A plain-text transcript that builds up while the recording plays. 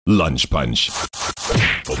Lunch Punch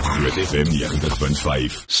op Groot FM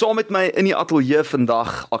 90.5. Saam met my in die ateljee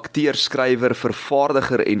vandag, akteur, skrywer,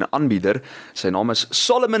 vervaardiger en aanbieder. Sy naam is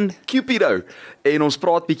Solomon Cupido en ons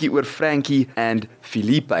praat bietjie oor Frankie en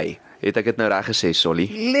Felipé. Het ek dit nou reg gesê, Solly?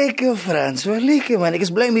 Lekker Frans, wel lekker man. Ek is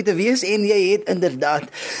bly om hier te wees en jy het inderdaad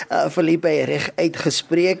Felipé reg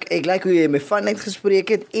uitgespreek. Ek like hoe jy my van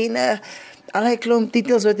uitgespreek het en al die klomp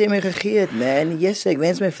titels wat jy my gegee het, man. Yes, ek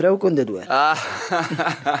wens my vrou kon dit hoor.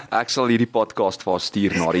 Ek sal hierdie podcast vir haar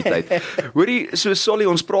stuur na die tyd. Hoorie, so Solly,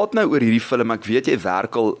 ons praat nou oor hierdie film. Ek weet jy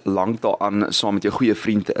werk al lank daaraan saam met jou goeie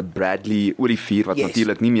vriend Bradley Olivier, wat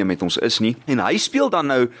natuurlik nie meer met ons is nie. En hy speel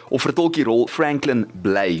dan nou, of vertolk die rol, Franklin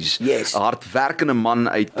Baadjies. Yes. 'n hardwerkende man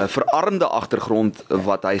uit 'n verarmde agtergrond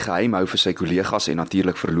wat hy geheim hou vir sy kollegas en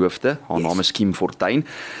natuurlik verloofde. Haar naam is Fortuin.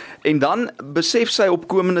 En dan besef sy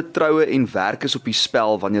opkomende troue en werk is op die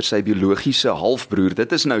spel wanneer sy biologiese halfbroer,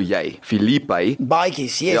 dit is nou jy, Felipé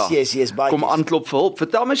Baadjies, yes, Baadjies. kom aanklop vir hulp.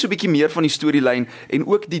 Vertel my so 'n bietjie meer van die storielyn en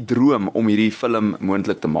ook die droom om hierdie film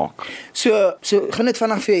moontlik te maak. So gaan dit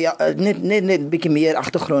vanaf vir net 'n bietjie meer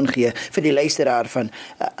agtergrond gee vir die luisteraar van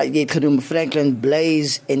jy het genoem Franklin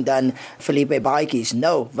Baadjies en dan Felipé Baadjies.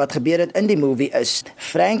 Nou, wat gebeur het in die movie is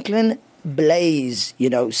Franklin Baadjies,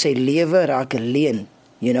 sy lewe raak alleen.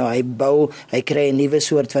 Hy kry 'n nuwe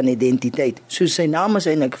soort van identiteit. So sy naam is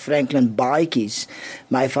eintlik Franklin Baadjies,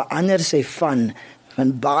 maar hy verander sy van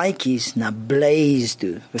Baadjies na Baadjies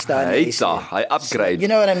toe. Verstaan jy? Hy upgrade. You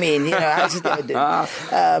know what I mean? Hy sê dit.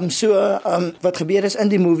 Wat gebeur is in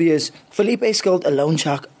die movie is Felipé skuld 'n loan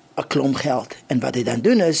shark 'n klomp geld. En wat hy dan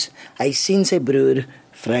doen is, hy sien sy broer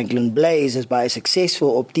Franklin Baadjies is baie suksesvol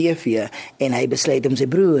op TV en hy besluit om sy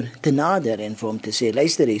broer te nader en vir hom te sê,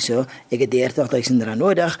 luister hierso, ek het R30.000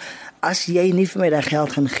 nodig, as jy nie vir my daai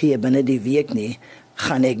geld gaan gee binne die week nie,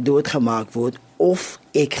 gaan ek doodgemaak word of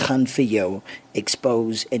ek gaan vir jou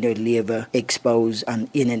expose en jou lewe expose aan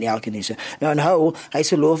een en elkeen. Nou onthou, hy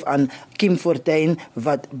se loof aan Fortuin,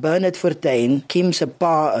 wat Bernard Fortuin, Kim se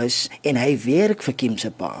pa is, en hy werk vir Kim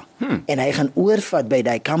se pa. En hy gaan oorvat by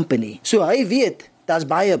die company. So hy weet, daar's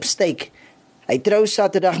baie op stake. Hy trou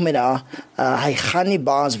Saterdag met haar, hy gaan nie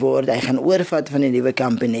baas word, hy gaan oorvat van die nuwe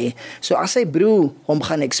company. So as sy broer hom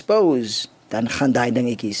gaan expose, dan gaan daai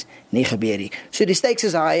dingetjies nie gebeur nie. So die stakes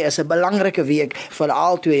is high, is 'n belangrike week vir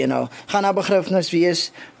al twee, gaan na begrafnis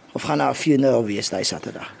wees, of gaan na 'n funeral wees daai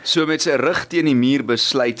Saterdag. So met sy rug teen die muur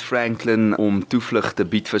besluit Franklin om toevlug te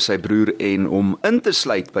bied vir sy broer en om in te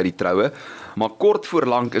sluit by die troue, maar kort voor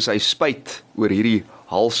lank is hy spyt oor hierdie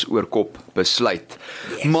hals oor kop besluit.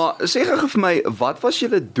 Yes. Maar sê gou vir my, wat was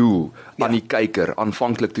julle doel aan die kyker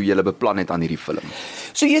aanvanklik toe julle beplan het aan hierdie film?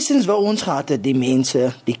 So eerstens wou ons gehad het die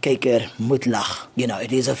mense, die kyker moet lag.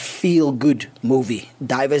 It is a feel good movie.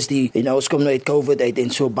 Daai was ons kom nou uit COVID uit en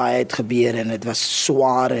so baie het gebeur en dit was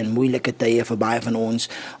swaar en moeilike tye vir baie van ons.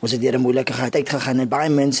 Ons het deur 'n moeilike tyd gegaan en baie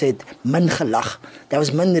mense het min gelag. Daar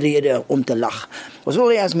was min rede om te lag. Ons wil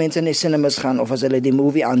nie as mense in die cinemas gaan of as hulle die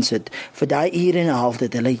movie aansit, vir daai uur en 'n half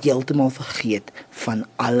dat hulle heeltemal vergeet van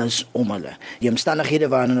alles om hulle. Die omstandighede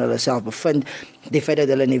waarin hulle self bevind, die feit dat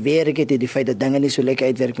hulle nie werk het, die feit dat dinge nie so lekker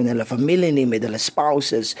uitwerk met hulle familie nie, met hulle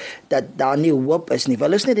spouses, dat daar nie hoop is nie.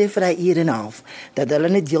 Wel is net vir daai uur en 'n half, dat hulle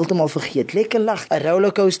net heeltemal vergeet. Lekker lag, 'n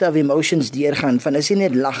rollercoaster of emotions deurgaan, van is nie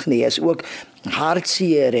net lag nie, is ook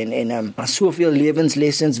hartseer en soveel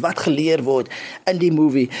lewenslessons wat geleer word in die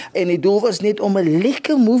movie. En die doel was net om 'n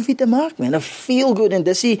lekker movie te maak, man, 'n feel good, en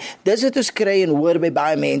dis wat ons kry en hoor by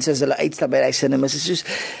baie mense as hulle uitstap by die cinemas. Is soos,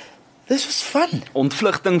 this was fun.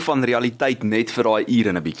 Ontvlugting van realiteit net vir daai uur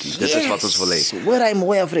en 'n bietjie. Dit is wat ons wil hê. Hoor hy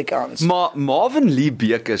mooi Afrikaans. Maar Marvin Lee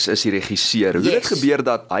Bekes is die regisseur. Hoe het dit gebeur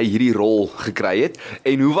dat hy hierdie rol gekry het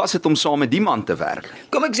en hoe was dit om saam met die man te werk?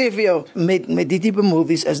 Kom ek sê vir jou, met die tipe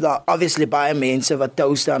movies is daar obviously baie mense wat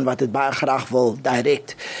tou staan, wat dit baie graag wil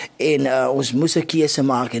direct. En ons moes 'n keuse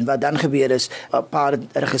maak en wat dan gebeur is 'n paar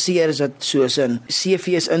regisseurs wat soos 'n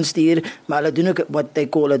CV's instuur, maar hulle doen ook wat they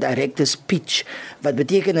call a director's pitch. Wat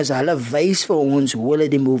beteken is hulle wys vir ons hoe hulle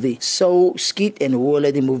die movie sou skiet en hoe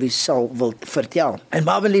hulle die movie sou wil vertel. En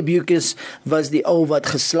Marvin Lee Bekes was die ou wat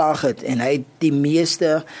geslaag het en hy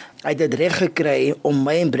het dit reg gekry om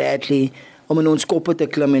my en Bradley om in ons koppe te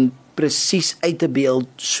klim en presies uit te beeld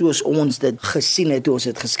soos ons dit gesien het toe ons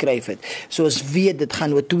dit geskryf het. So ons weet dit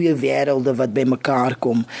gaan oor twee wêrelde wat by mekaar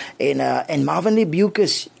kom en Marvin Lee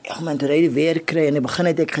Bekes, man, toe hy die werk kry en in die begin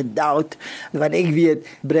het ek gedoubt, want ek weet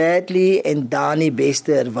Bradley en Danny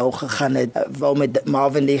Bester wou met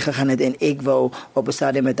Marvin Lee gegaan het en ek wou op 'n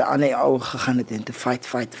stadium met 'n ander ou gegaan het en te fight.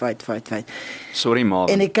 Sorry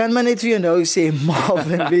Marvin. En ek kan maar net vir jou nou sê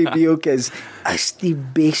Marvin Lee Bekes is die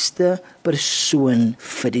beste persoon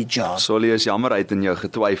vir die job. Ja. Solly is jammer uit in jou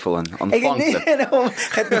getwyfel en Ek aanvanklik.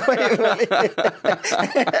 het nie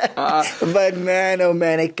But man, oh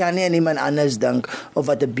man, ek kan nie aan iemand anders dink of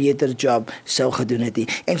wat 'n beter job sou gedoen het nie.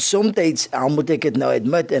 En soms, al moet ek dit nou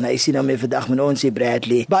admit, en hy sien nou my vandag met ons hier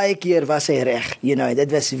Bradley, baie keer was hy reg,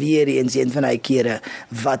 dit was weer eens een van die kere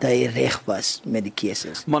wat hy reg was met die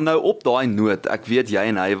keuses. Maar nou op daai noot, ek weet jy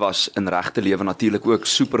en hy was in regte lewe natuurlik ook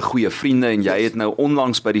super goeie vriende en jy het nou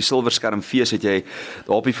onlangs by die Silverskermfees het jy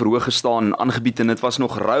daar op die verhoog gestaan en aangebied en dit was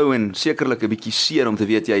nog rou en sekerlik 'n bietjie seer om te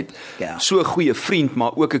weet jy het so 'n goeie vriend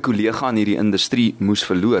maar ook 'n kollega in hierdie industrie moes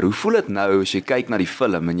verloor. Hoe voel dit nou as jy kyk na die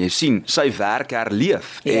film en jy sien sy werk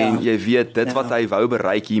herleef en jy weet dit wat hy wou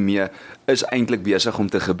bereik hiermee is eintlik besig om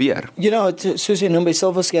te gebeur. Soos jy noem by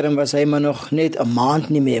Silverskerm was hy maar nog net 'n maand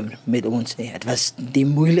nie meer met ons nie. Het was die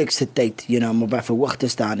moeilikste tyd, om op 'n verhoog te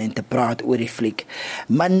staan en te praat oor die fliek.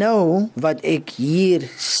 Maar nou wat ek hier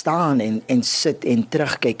staan en sit en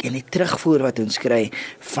terugkyk en die terugvoer wat ons kry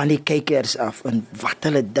van die kykers af en wat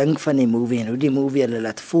hulle dink van die movie en hoe die movie hulle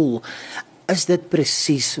laat voel, is dit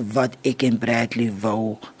presies wat ek en Bradley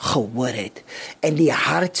wou gehoor het. En die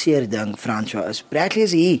hartseer ding, François, is Bradley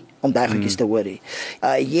is hier om daai goedjies te hoor.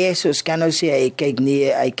 Jesus kan nou sê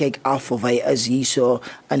hy kyk af of hy is hier so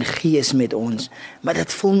in gees met ons, maar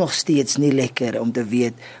dit voel nog steeds nie lekker om te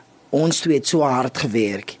weet ons twee het so hard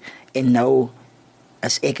gewerk en nou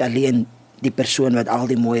is ek alleen die persoon wat al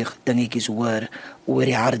die mooi dingetjies hoor oor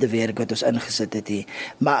die harde werk wat ons ingesit het hier.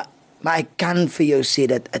 Maar ek kan vir jou sê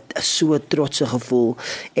dat dit is so 'n trotse gevoel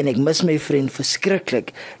en ek mis my vriend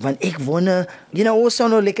verskriklik want ek wonder, ons sou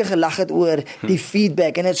nou lekker gelag het oor die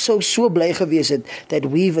feedback en dit sou so bly gewees het that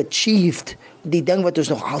we've achieved die ding wat ons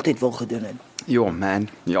nog altyd wil gedoen het. Ja man,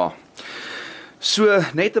 ja. So,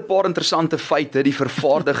 net 'n paar interessante feite, die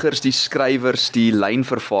vervaardigers, die skrywers, die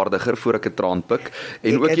lynvervaardiger voor ek 'n traan pik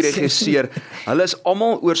en ook die regisseur, hulle is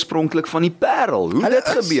almal oorspronklik van die Parel. Hoe dit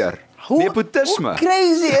gebeur? Nepotisme. Hoe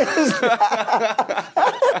crazy is dit?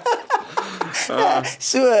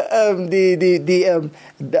 So,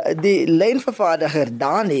 die lynvervaardiger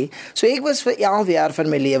Dani, so ek was vir 11 jaar van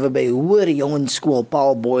my lewe by Hoër Jongensskool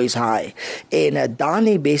Paul Boys High en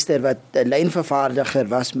Dani Bester wat 'n lynvervaardiger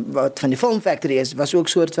was wat van die Film Factory is, was ook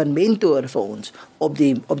soort van mentor vir ons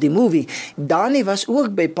op die movie. Dani was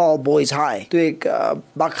ook by Paul Boys High. Toe ek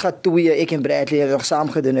bakgat 2 ek en Bradley nog saam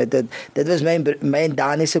gedoen het, dit was my en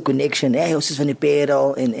Dani se connection. Ons is van die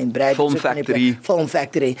Parel en Bradley van die Film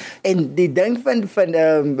Factory. En die ding van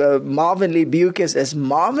Marvin Lee Bucus is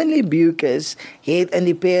Marvin Lee Bucus het in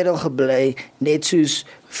die Parel gebly net soos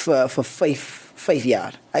vir 5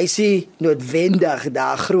 jaar. Hy sê noodwendig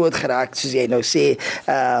daar groot geraak, soos jy nou sê,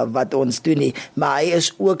 wat ons doen nie, maar hy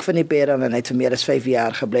is ook van die Parel en hy het vir meer as 5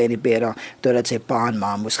 jaar gebly in die Parel, totdat sy pa en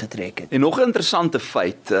ma moes getrek het. En nog 'n interessante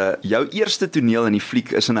feit, jou eerste toneel in die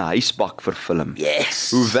fliek is in 'n huisbak verfilm.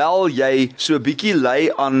 Yes! Hoewel jy so 'n bietjie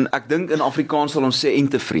ly aan, ek dink in Afrikaans sal ons sê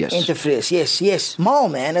entevrees. Entevrees, yes. Mal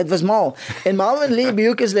man, het was mal. En Marvin Lee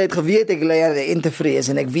Bucus het geweet ek ly aan entevrees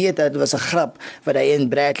en ek weet dat dit was 'n grap wat hy en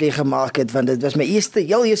Bradley gemaak het, want dit was my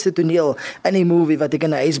eerste toneel in die movie wat ek in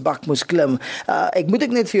 'n huisbak moes klim. Ek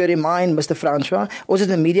moet net vir jou remind, Mr. François, ons het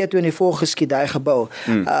in Media 24 geskiet, daai gebou.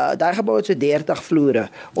 Daai gebou het so 30 vloere.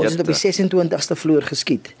 Ons het op die 26ste vloer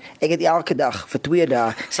geskiet. Ek het elke dag vir 2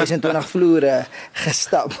 dae 26 vloere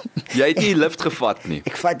gestap. Jy het nie lift gevat nie.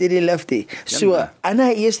 Ek vat nie die lift nie. So, in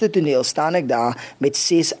 'n eerste toneel staan ek daar met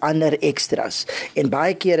 6 ander extras. En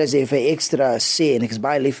baie keer as jy vir extra sê, en ek is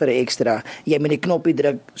baie lief vir 'n extra, jy moet die knoppie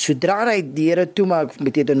druk, sodra hy deure toemaak,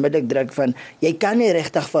 moet jy onmiddellik druk van, jy kan nie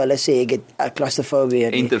regtig vir hulle sê, ek het claustrofobie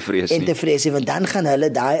nie. Entevrees nie, want dan gaan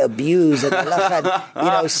hulle daai abuse, en hulle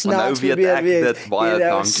gaan, snaaks probeer weet. Dit baie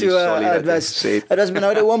dankie, sorry dat ek sê. Het was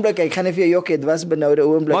benoude oomblik, ek gaan nie vir jou jok, het was benoude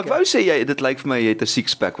oomblik. Maar ek wou sê, dit lyk vir my, jy het 'n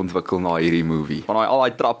six-pack ontwikkel na hierdie movie, van al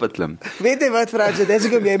die trappe klim. Weet jy wat, Frans, dit is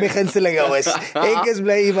hoekom jy my gunsteling is. Ek is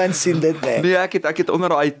bly iemand sien dit nie. Nee, ek het onder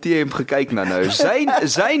daai TM gekyk nou.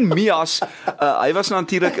 Zijn Mias, hy was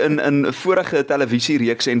natuurlik in vorige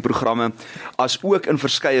televisiereekse en programme, as ook in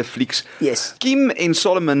verskeie flieks. Yes. Kim en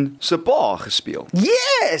Solomon se pa gespeel.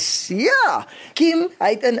 Yes, ja. Kim,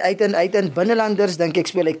 hy het in Binnelanders, dink ek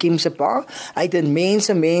speel hy Kim se pa. Hy het in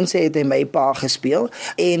Mense het hy my pa gespeel.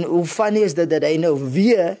 En hoe funny is dit dat hy nou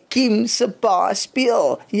weer Kim se pa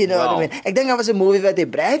speel. You know what I mean? Ek dink daar was 'n movie wat hy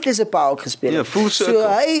Bradley se pa ook gespeel het. Ja, so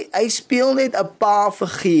hy speel net 'n pa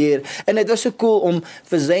figuur. En dit was so cool om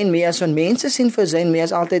vir Zijn Mias, want mense sien vir Zijn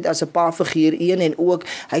Mias altyd as 'n pa figuur, een en ook,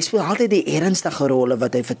 hy speel altyd die ernstige rolle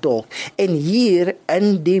wat hy vertolk. En hier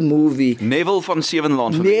in die movie Neville van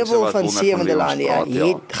Sewenlaan vir mense Neville wat van wonder wie ons Sewenlaan, ja,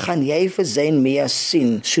 praat, gaan jy vir Zayn Mea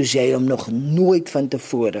sien soos jy hom nog nooit van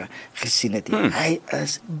tevore gesien het. Hy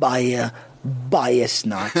is baie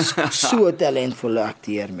snaaks. So talentvolle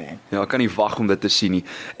akteur, man. Ja, ek kan nie wag om dit te sien nie.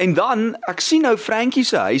 En dan, ek sien nou Frankie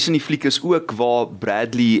se huis in die fliek is ook waar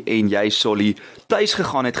Bradley en jy, Solly, tuis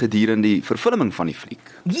gegaan het gedurende die vervulling van die fliek.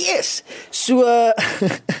 Yes! So,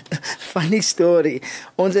 funny story.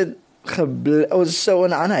 Ons sou in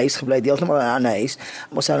 'n ander huis gebly, deeltemal in 'n ander huis.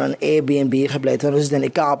 Ons sou in 'n Airbnb gebly het. Ons het in die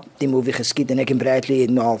Kaap die movie geskiet en ek en Bradley het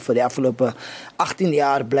nou vir die afgelope 18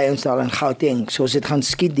 jaar bly ons daar in Gauteng. So ons het gaan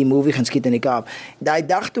skiet, die movie gaan skiet in die Kaap. Daai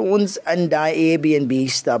dag toe ons in daai Airbnb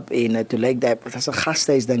stap en toe lyk dit was 'n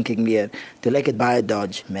gastehuis dink ek meer. Toe lyk dit baie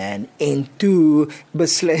dodge, man. En toe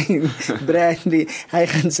besluit Bradley hy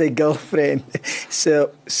gaan sy girlfriend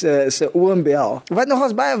se oom bel. Wat nog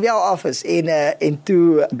ons baie wel af is en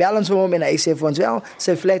toe bel ons hom en hy sê vir ons wel,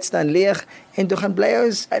 sy flat staan leeg en toe gaan bly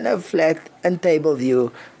ons in 'n flat in Tableview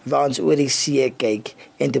waar ons oor die see kyk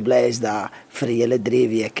en toe bly ons daar vir die hele 3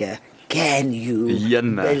 weke. Can you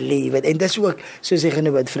believe it? En dis ook, soos ek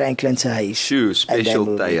genoem het, Franklin se huis. Sjoe,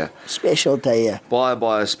 special tye. Special tye.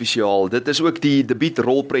 Baie spesiaal. Dit is ook die debuut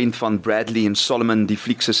rolprent van Bradley en Solomon, die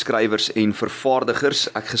fliek se skrywers en vervaardigers.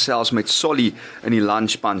 Ek gesels met Solly in die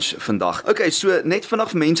lunch punch vandag. Okay, so net vandag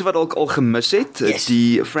vir mense wat dalk al gemis het, Yes.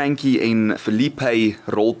 die Frankie en Felipé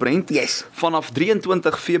rolprent. Yes. Vanaf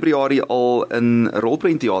 23 Februarie al in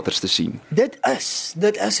rolprentteaters te sien. Dit is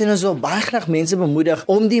en ons wil baie graag mense bemoedig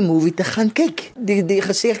om die movie te gaan kyk. Die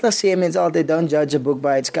gesegde sê mense altyd don't judge a book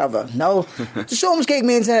by its cover. Nou, soms kyk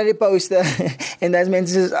mense na die poster en dan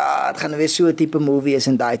mense sê, dit gaan weer so 'n tipe movie is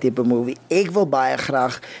en daai tipe movie. Ek wil baie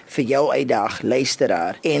graag vir jou uitdaag,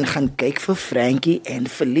 luisteraar, en gaan kyk vir Frankie en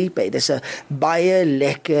Felipé. Dis 'n baie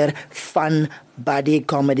lekker fun buddy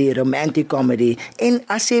comedy, romantic comedy. En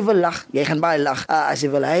as jy wil lag, jy gaan baie lag. As jy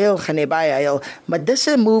wil huil, gaan jy baie huil. Maar dis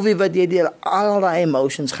 'n movie wat jy deel al daai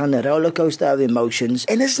emotions, gaan 'n rollercoaster of emotions.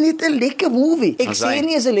 En is net 'n lekker movie. Ek sê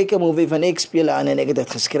nie is 'n lekker movie van ek speel aan en ek het dit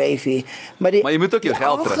geskryf hier, maar jy moet ook jou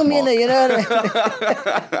geld terugmaak.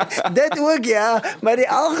 Dit ook ja, maar die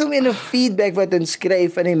algemene feedback wat ons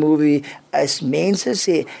skryf van die movie is mense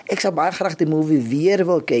sê ek sal baie graag die movie weer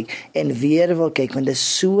wil kyk want dit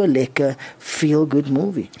is so lekker feel good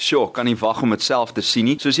movie. Sjoe, kan nie wag om dit self te sien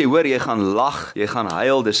nie. Soos jy hoor, jy gaan lag, jy gaan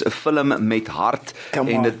huil, dis 'n film met hart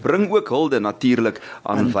en dit bring ook hulde natuurlik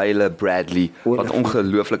aan wyle Bradley wat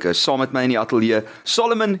ongelooflik is. Saam met my in die ateljee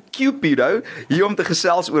Solomon Cupido hier om te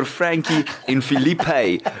gesels oor Frankie en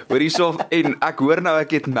Felipé. Hoor hierso en ek hoor nou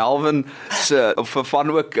ek het Melvin se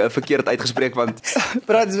van ook verkeerd uitgespreek want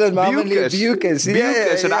praat met Melvin Beukes.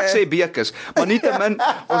 Beukes en ek sê Beukes, maar nietemin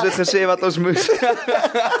ons het gesê wat ons moes.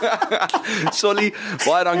 Solly,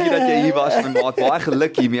 baie dankie dat jy hier was, my maat. Baie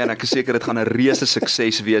geluk hiermee en ek is seker dit gaan 'n reuse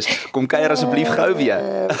sukses wees. Kom kuier asseblief gou weer.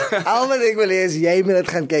 Al wat ek wil hê is jy moet dit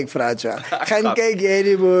gaan kyk, Franswa. Gaan kyk jy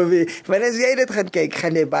die movie. Want as jy dit gaan kyk,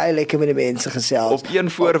 gaan jy baie lekker met die mense gesels. Op een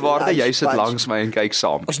voorwaarde, jy sit langs my en kyk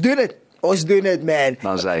saam. Ons doen dit, man.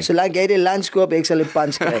 Dan sê. Solank jy die lunch koop, ek sal die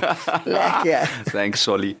punch kry. Lekker. Thanks,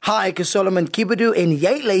 Solly. Hi, ek is Solomon Cupido en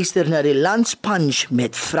jy luister na die Lunch Punch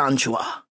met Franswa.